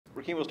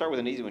Rakeem, we'll start with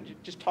an easy one.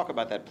 Just talk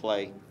about that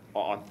play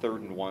on 3rd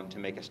and 1 to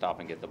make a stop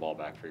and get the ball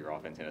back for your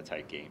offense in a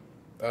tight game.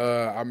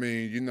 I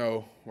mean, you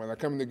know, when I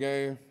come in the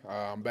game,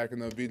 I'm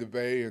backing up Vita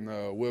Vey and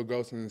Will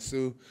Golson and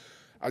Sue.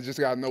 I just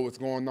got to know what's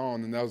going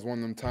on, and that was one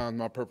of them times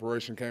my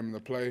preparation came into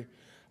play.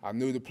 I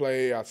knew the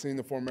play. I seen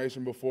the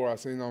formation before. I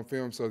seen it on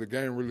film, so the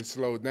game really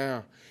slowed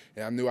down,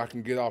 and I knew I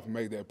can get off and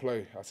make that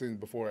play. I seen it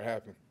before it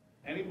happened.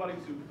 Anybody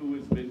who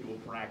has been to a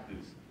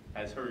practice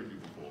has heard you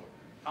before.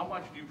 How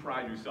much do you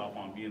pride yourself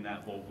on being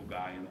that vocal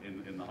guy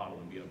in the huddle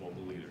and being a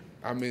vocal leader?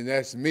 I mean,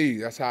 that's me.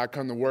 That's how I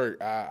come to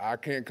work. I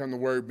can't come to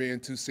work being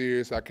too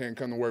serious. I can't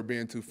come to work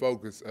being too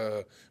focused.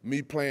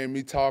 Me playing,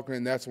 me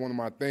talking, that's one of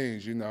my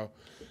things, you know.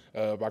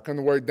 If I come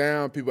to work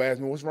down, people ask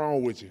me, what's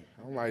wrong with you?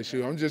 I'm like,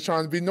 shoot, I'm just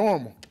trying to be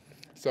normal.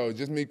 So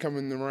just me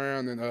coming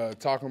around and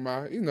talking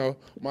about, you know,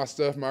 my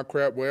stuff, my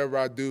crap, whatever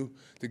I do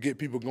to get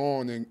people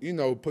going and, you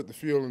know, put the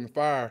fuel in the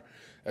fire.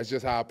 That's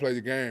just how I play the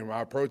game.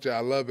 I approach it,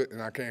 I love it,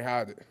 and I can't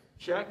hide it.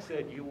 Shaq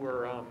said you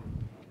were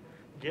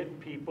getting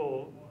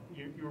people,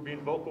 you were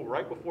being vocal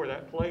right before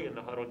that play in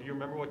the huddle. Do you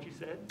remember what you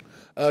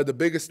said? The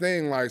biggest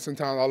thing, like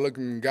sometimes I look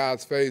in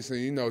God's face and,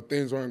 you know,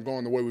 things weren't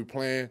going the way we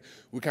planned.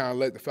 We kind of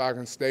let the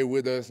Falcons stay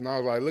with us. And I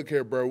was like, look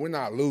here, bro, we're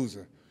not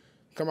losing.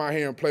 Come out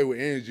here and play with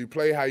energy.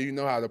 Play how you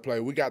know how to play.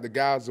 We got the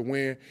guys to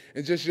win.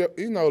 And just,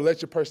 you know,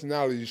 let your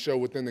personality show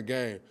within the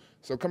game.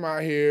 So come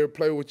out here,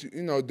 play what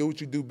you know, do what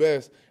you do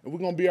best, and we're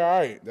going to be all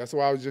right. That's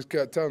why I just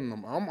kept telling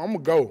them, I'm going to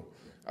go.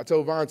 I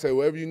told Vontae,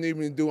 whatever you need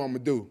me to do, I'm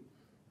going to do.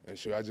 And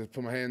sure, I just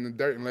put my hand in the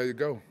dirt and let it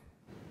go.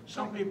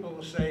 Some people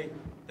will say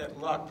that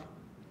luck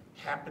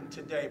happened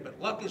today, but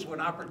luck is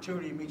when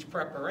opportunity meets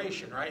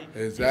preparation, right?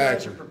 Exactly. You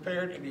guys are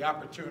prepared and the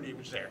opportunity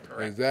was there,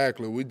 correct?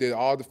 Exactly. We did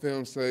all the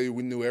film study.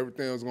 We knew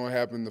everything was going to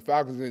happen. The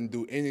Falcons didn't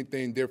do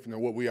anything different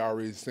than what we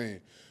already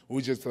seen.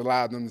 We just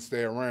allowed them to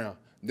stay around.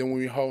 Then when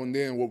we honed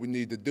in what we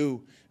need to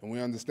do and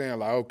we understand,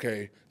 like,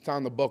 okay,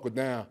 time to buckle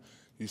down,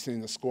 you've seen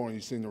the score and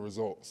you've seen the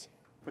results.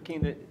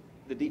 Rakeem,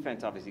 the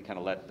defense obviously kind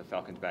of let the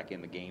Falcons back in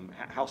the game.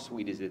 How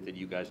sweet is it that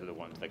you guys are the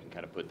ones that can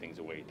kind of put things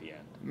away at the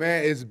end?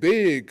 Man, it's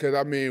big because,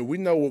 I mean, we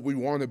know what we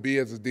want to be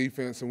as a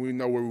defense and we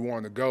know where we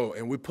want to go.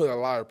 And we put a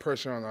lot of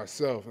pressure on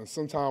ourselves. And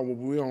sometimes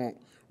when we don't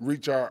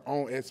reach our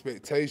own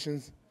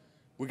expectations,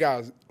 we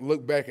got to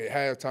look back at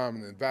halftime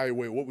and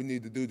evaluate what we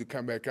need to do to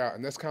come back out.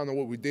 And that's kind of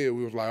what we did.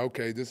 We was like,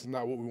 okay, this is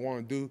not what we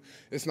want to do.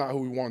 It's not who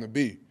we want to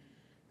be.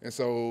 And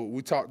so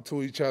we talked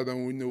to each other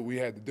and we knew what we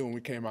had to do and we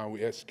came out and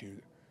we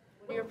executed.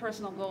 What are your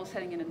personal goals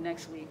heading into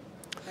next week,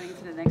 heading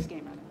into the next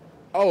game?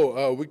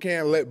 We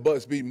can't let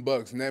Bucs beating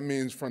Bucs, and that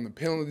means from the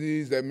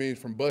penalties, that means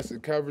from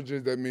busted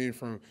coverages, that means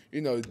from,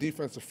 you know, the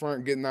defensive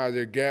front getting out of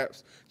their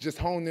gaps. Just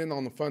hone in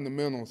on the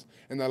fundamentals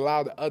and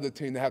allow the other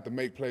team to have to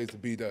make plays to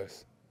beat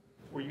us.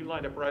 Were you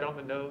lined up right on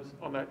the nose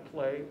on that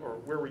play, or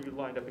where were you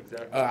lined up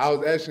exactly? I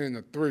was actually in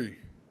the 3.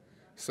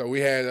 So we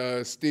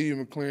had Steve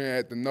McLaren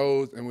at the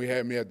nose, and we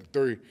had me at the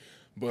 3.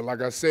 But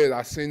like I said,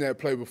 I seen that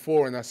play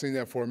before, and I seen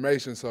that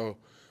formation, so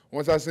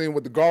once I seen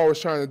what the guard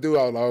was trying to do,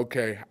 I was like,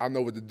 okay, I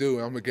know what to do,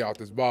 and I'm going to get off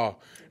this ball.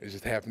 It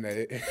just happened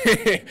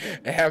it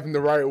happened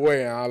the right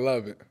way, and I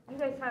love it. You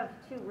guys have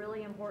 2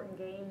 really important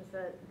games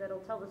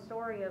that'll tell the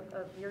story of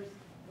your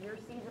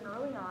season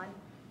early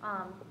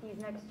on. These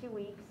next 2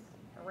 weeks,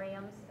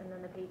 Rams and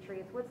then the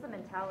Patriots. What's the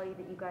mentality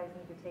that you guys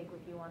need to take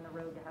with you on the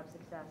road to have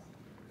success?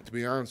 To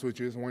be honest with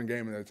you, it's one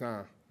game at a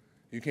time.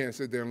 You can't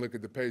sit there and look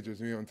at the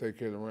Patriots and you don't take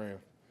care of the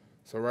Rams.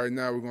 So right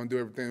now we're going to do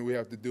everything we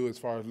have to do as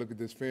far as look at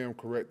this film,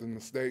 correct the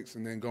mistakes,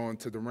 and then go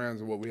into the Rams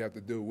and what we have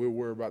to do. We'll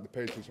worry about the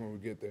Patriots when we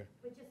get there.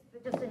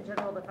 But just in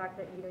general, the fact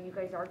that you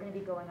guys are going to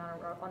be going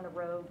on the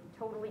road,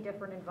 totally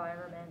different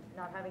environment,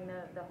 not having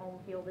the home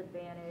field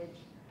advantage.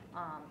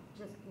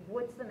 Just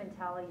what's the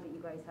mentality that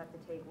you guys have to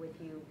take with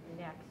you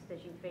next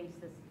as you face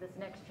this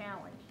next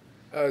challenge?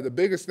 The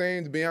biggest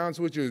thing, to be honest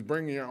with you, is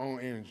bringing your own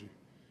energy.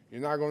 You're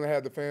not going to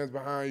have the fans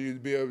behind you to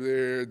be able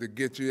there to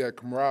get you that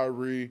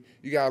camaraderie.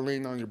 You got to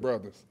lean on your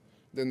brothers.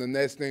 Then the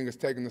next thing is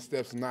taking the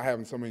steps and not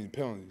having so many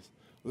penalties.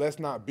 Let's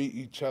not beat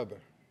each other.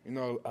 You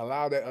know,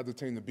 allow that other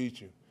team to beat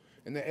you.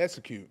 And then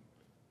execute.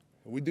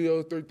 If we do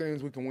those 3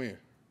 things, we can win.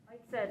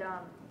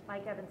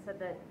 Mike Evans said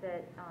that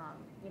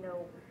you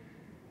know,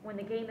 when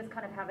the game is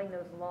kind of having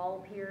those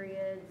lull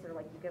periods, or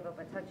like you give up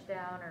a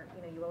touchdown, or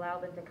you allow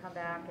them to come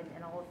back,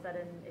 and all of a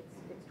sudden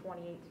it's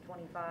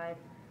 28-25.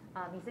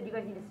 He said you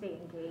guys need to stay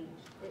engaged.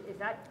 Is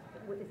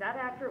that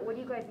accurate? What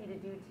do you guys need to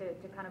do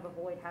to kind of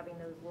avoid having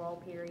those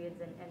lull periods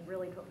and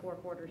really put 4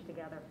 quarters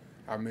together?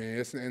 I mean,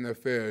 it's the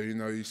NFL. You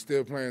know, you're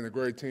still playing a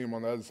great team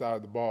on the other side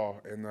of the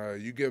ball,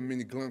 and you give them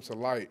any glimpse of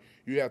light,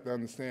 you have to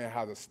understand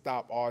how to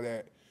stop all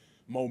that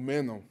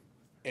momentum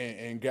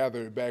and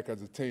gather it back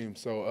as a team.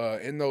 So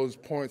in those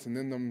points and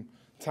in them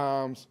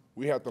times,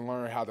 we have to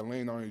learn how to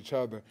lean on each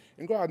other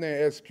and go out there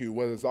and execute,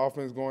 whether it's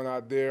offense going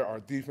out there or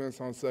defense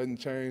on sudden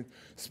change,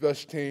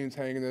 special teams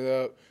hanging it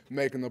up,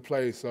 making the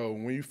play. So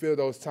when you feel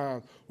those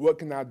times, what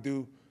can I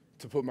do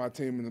to put my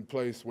team in a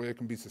place where it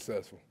can be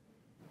successful?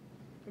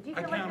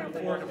 I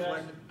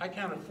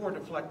counted 4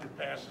 deflected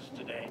passes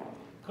today.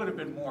 could have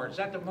been more. Is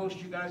that the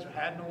most you guys have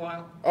had in a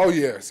while? Oh,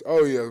 yes.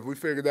 Oh, yes. We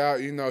figured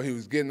out, you know, he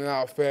was getting it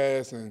out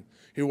fast, and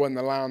he wasn't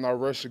allowing our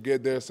rush to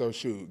get there. So,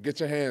 shoot, get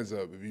your hands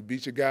up. If you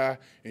beat your guy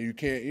and you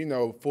can't, you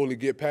know, fully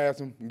get past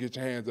him, get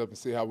your hands up and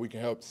see how we can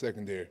help the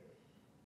secondary.